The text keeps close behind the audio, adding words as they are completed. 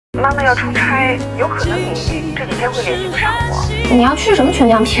妈妈要出差，有可能你这几天会联系不上我。你要去什么穷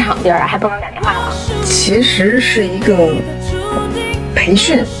乡僻壤地儿啊？还不让人打电话了？其实是一个培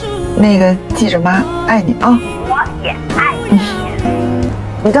训，那个记着妈爱你啊。我也爱你。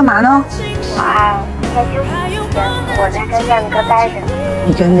你干嘛呢？我啊，先休息几天，我在跟燕子哥待着。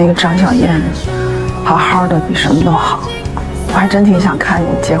你跟那个张小燕好好的，比什么都好。我还真挺想看你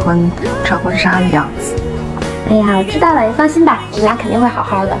结婚穿婚纱的样子。哎呀，我知道了，你放心吧，我们俩肯定会好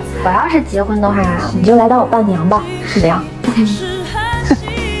好的。我要是结婚的话，你就来当我伴娘吧，是这样。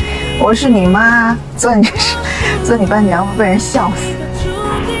我是你妈，做你伴娘会被人笑死。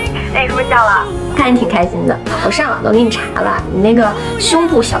哎，是不是笑了？看你挺开心的。我上网都给你查了，你那个胸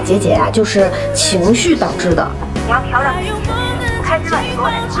部小结节啊，就是情绪导致的。你要调整自己情绪，不开心了你给我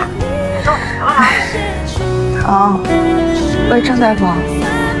打电话。都什么了？好，喂，张大夫，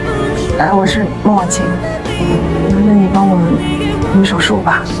哎，我是孟婉晴，那你帮我预手术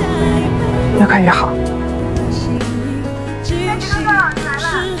吧，越快越好。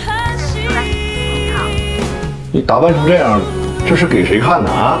你打扮成这样，这是给谁看的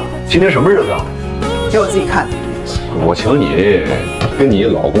啊？今天什么日子啊？给我自己看的。我请你跟你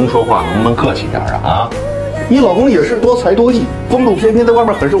老公说话能不能客气点啊？你老公也是多才多艺，风度翩翩，在外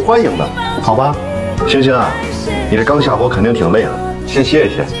面很受欢迎的，好吧？星星啊，你这刚下活肯定挺累的，先歇一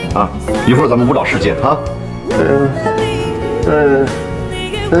歇啊。一会儿咱们舞蹈室见啊。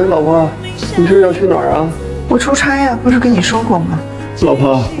老婆，你这是要去哪儿啊？我出差呀，不是跟你说过吗？老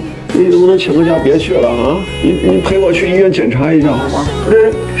婆，你能不能请个假别去了啊？你陪我去医院检查一下好吗？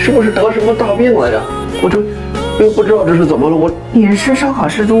这是不是得什么大病了呀？我这不知道这是怎么了。你是吃烧烤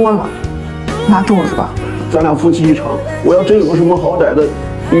吃多了，拉肚子吧？咱俩夫妻一场，我要真有个什么好歹的，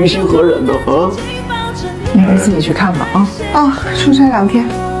于心何忍呢？啊！你还是自己去看吧啊！哦，出差2天，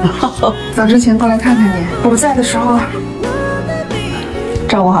走之前过来看看你。我在的时候，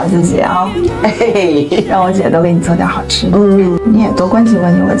照顾好自己啊！哎，让我姐多给你做点好吃的。你也多关心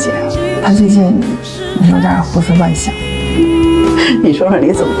关心我姐，她最近有点胡思乱想。你说说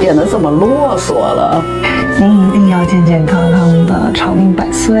你怎么变得这么啰嗦了？您一定要健健康康的，长命百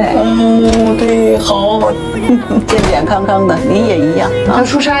岁。对，好，健健康康的，你也一样。要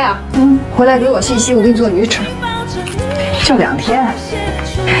出差呀？回来给我信息，我给你做鱼吃。就2天，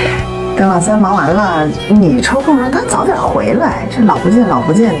等老三忙完了，你抽空让他早点回来。这老不见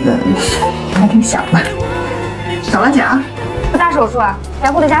的，还挺想的。走了，姐啊。大手术啊？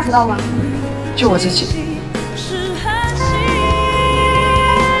养护的家知道吗？就我自己。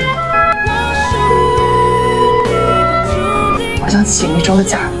我想请1周的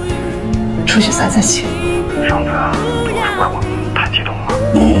假，出去散散心。上次对我是怪我太激动了，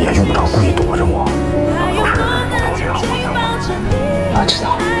你也用不着故意躲着我，都是老同学好朋友。我知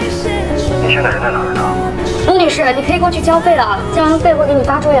道。你现在人在哪儿呢？陆女士，你可以过去交费了，交完费会给你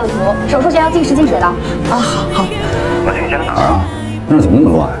发住院图，手术前要禁食禁水的。啊，好。我请你现在哪儿啊？那儿怎么那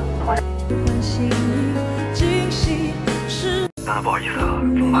么乱啊？不好意思啊，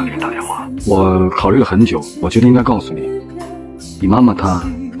这么晚给你打电话。我考虑了很久，我觉得应该告诉你，你妈妈她……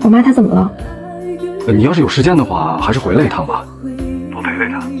我妈她怎么了？你要是有时间的话，还是回来一趟吧，多陪陪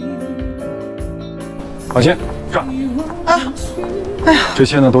她。婉清，这儿啊，哎呀，这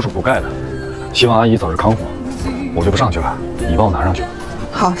些呢都是补钙的，希望阿姨早日康复。我就不上去了，你帮我拿上去。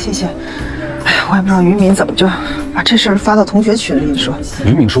好，谢谢。哎呀，我也不知道于敏怎么就把这事儿发到同学群里。你说，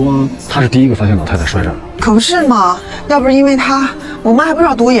于敏说她是第一个发现老太太摔着了。可不是嘛，要不是因为她，我妈还不知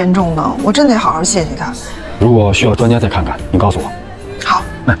道多严重呢。我真得好好谢谢她。如果需要专家再看看，你告诉我。好，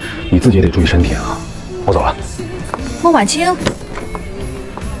哎，你自己也得注意身体啊。我走了。孟婉清，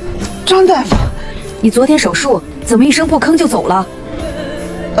张大夫，你昨天手术怎么一声不吭就走了？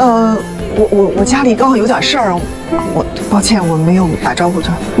我家里刚好有点事儿，我抱歉，我没有打招呼就。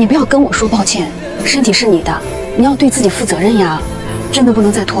你不要跟我说抱歉，身体是你的，你要对自己负责任呀，真的不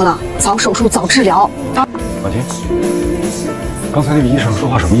能再拖了，早手术早治疗。婉清，刚才那个医生说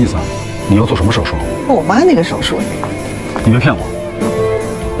话什么意思啊？你要做什么手术？我妈那个手术。你别骗我，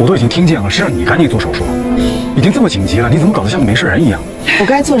我都已经听见了，是让你赶紧做手术，已经这么紧急了，你怎么搞得像个没事人一样？我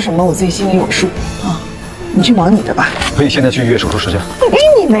该做什么，我自己心里有数啊。你去忙你的吧。可以现在去预约手术时间。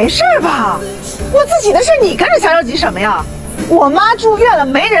你没事吧？我自己的事你跟着瞎着急什么呀？我妈住院了，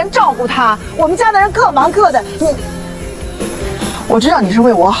没人照顾她，我们家的人各忙各的。我知道你是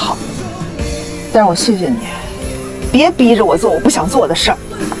为我好，但是我谢谢你，别逼着我做我不想做的事儿。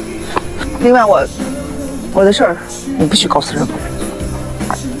另外我的事儿你不许告诉任何人。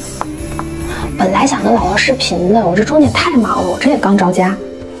本来想跟姥姥视频的，我这中间太忙了，我这也刚着家。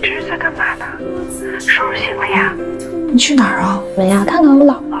这是在干嘛呢？收拾行李呀？你去哪儿啊？我们呀，看看我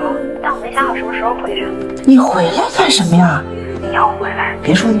姥姥，但我没想好什么时候回去。你回来干什么呀？你要回来。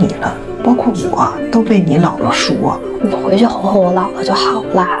别说你了，包括我都被你姥姥说。我回去哄哄我姥姥就好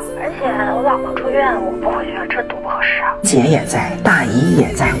了。而且我姥姥住院，我不回去，这多不合适啊！姐也在，大姨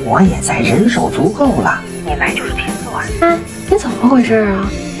也在，我也在，人手足够了。你来就是添乱。啊，你怎么回事啊？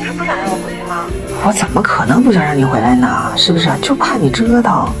你是不想让我回去吗？我怎么可能不想让你回来呢？是不是？就怕你折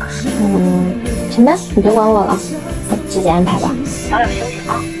腾。行吧，你别管我了，我自己安排吧。早点休息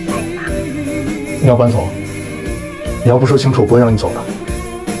啊，爱你妈。你要搬走？你要不说清楚，我不会让你走的。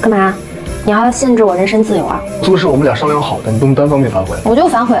干嘛？你还要限制我人身自由啊？做事我们俩商量好的，你不能单方面反悔。我就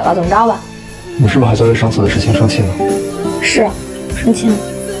反悔了，怎么着吧？你是不是还在为上次的事情生气呢？是，生气了。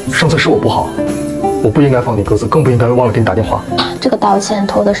上次是我不好，我不应该放你鸽子，更不应该忘了给你打电话。这个道歉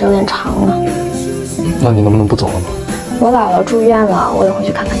拖的是有点长了。那你能不能不走了吗？我姥姥住院了，我得回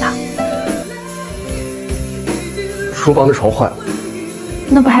去看看她。厨房的床坏了，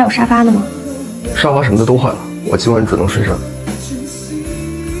那不还有沙发呢吗？沙发什么的都坏了，我今晚只能睡这儿。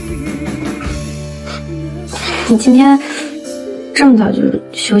你今天这么早就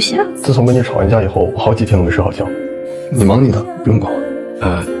休息了？自从跟你吵完架以后，我好几天都没睡好觉。你忙你的，不用管我。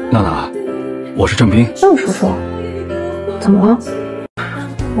娜娜，我是郑斌。郑叔叔，怎么了？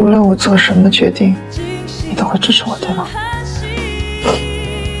无论我做什么决定，你都会支持我，对吗？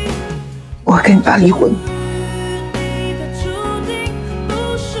我会跟你爸离婚。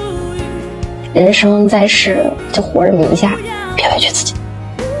人生在世，就活这么一下，别委屈自己。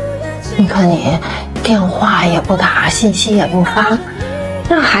你看你电话也不打，信息也不发，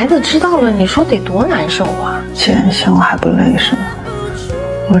让孩子知道了，你说得多难受啊！钱想我还不累是吗？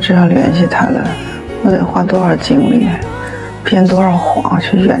我只要联系他了，我得花多少精力，编多少谎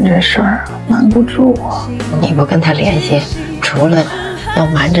去圆这事儿，瞒不住我。你不跟他联系，除了要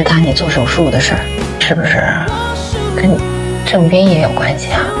瞒着他你做手术的事儿，是不是跟郑斌也有关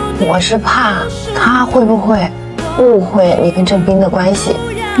系啊？我是怕他会不会误会你跟郑斌的关系。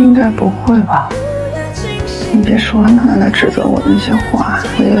应该不会吧？你别说娜娜指责我那些话，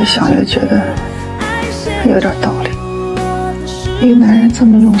我越想越觉得有点道理。一个男人这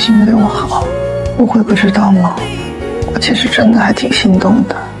么用心的对我好，我会不知道吗？我其实真的还挺心动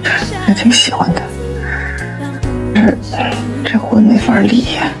的，也挺喜欢的。可是这婚没法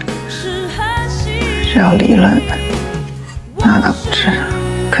离，只要离了，娜娜不知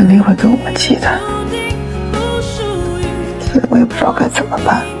肯定会跟我记的。所以我也不知道该怎么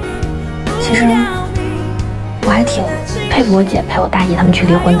办。其实我还挺佩服我姐陪我大姨他们去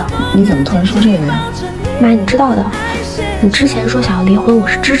离婚的。你怎么突然说这个呀？妈，你知道的，你之前说想要离婚，我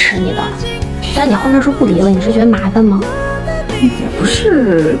是支持你的，但你后面说不离了，你是觉得麻烦吗？也不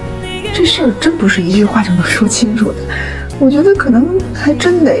是，这事儿真不是一句话就能说清楚的。我觉得可能还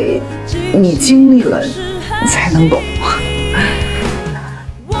真得你经历了，你才能懂。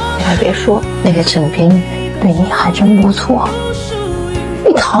你还别说，那个郑斌对你还真不错，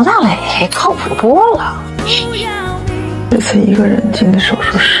比陶大磊靠谱多了。这次一个人进的手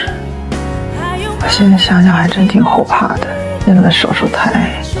术室，我现在想想还真挺后怕的。进了手术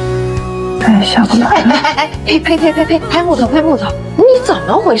台，他也下不来。呸！拍木头！你怎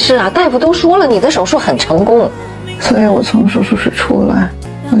么回事啊？大夫都说了，你的手术很成功。所以我从手术室出来，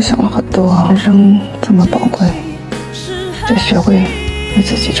我想了很多。人生这么宝贵，得学会为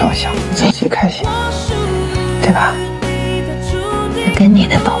自己着想，自己开心，对吧？跟你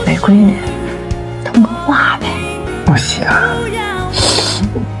的宝贝闺女通个话呗。不行。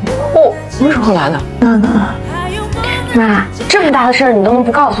哦，什么时候来的？娜娜，妈，这么大的事儿你都能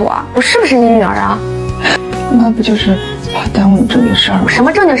不告诉我，我是不是你女儿啊？那不就是怕耽误你正经事儿吗？什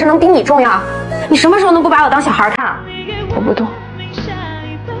么正经事能比你重要？你什么时候能不把我当小孩看？我不动，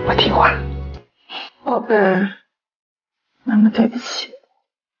我听话。宝贝，妈妈对不起，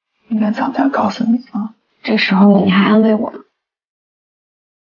应该早点告诉你啊。这时候你还安慰我？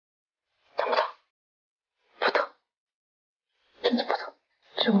疼不疼？不疼，真的不疼。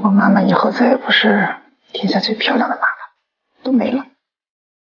只不过妈妈以后再也不是天下最漂亮的妈妈，都没了。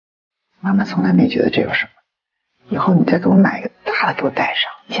妈妈从来没觉得这有什么。以后你再给我买一个大的给我戴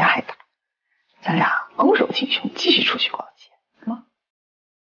上，钱还大，咱俩昂首挺胸继续出去逛街，好吗？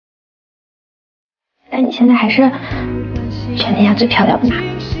但你现在还是全天下最漂亮的妈妈。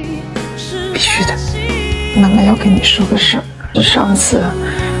必须的。妈妈要跟你说个事儿，是上次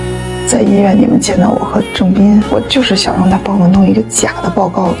在医院你们见到我和郑斌，我就是想让他帮我弄一个假的报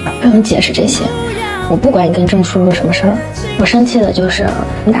告。不用解释这些，我不管你跟郑叔叔什么事儿，我生气的就是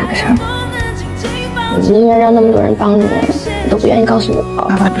这么大的事儿。你宁愿让那么多人帮你，你都不愿意告诉我。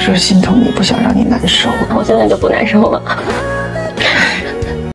妈妈不是心疼你，不想让你难受。我现在就不难受了。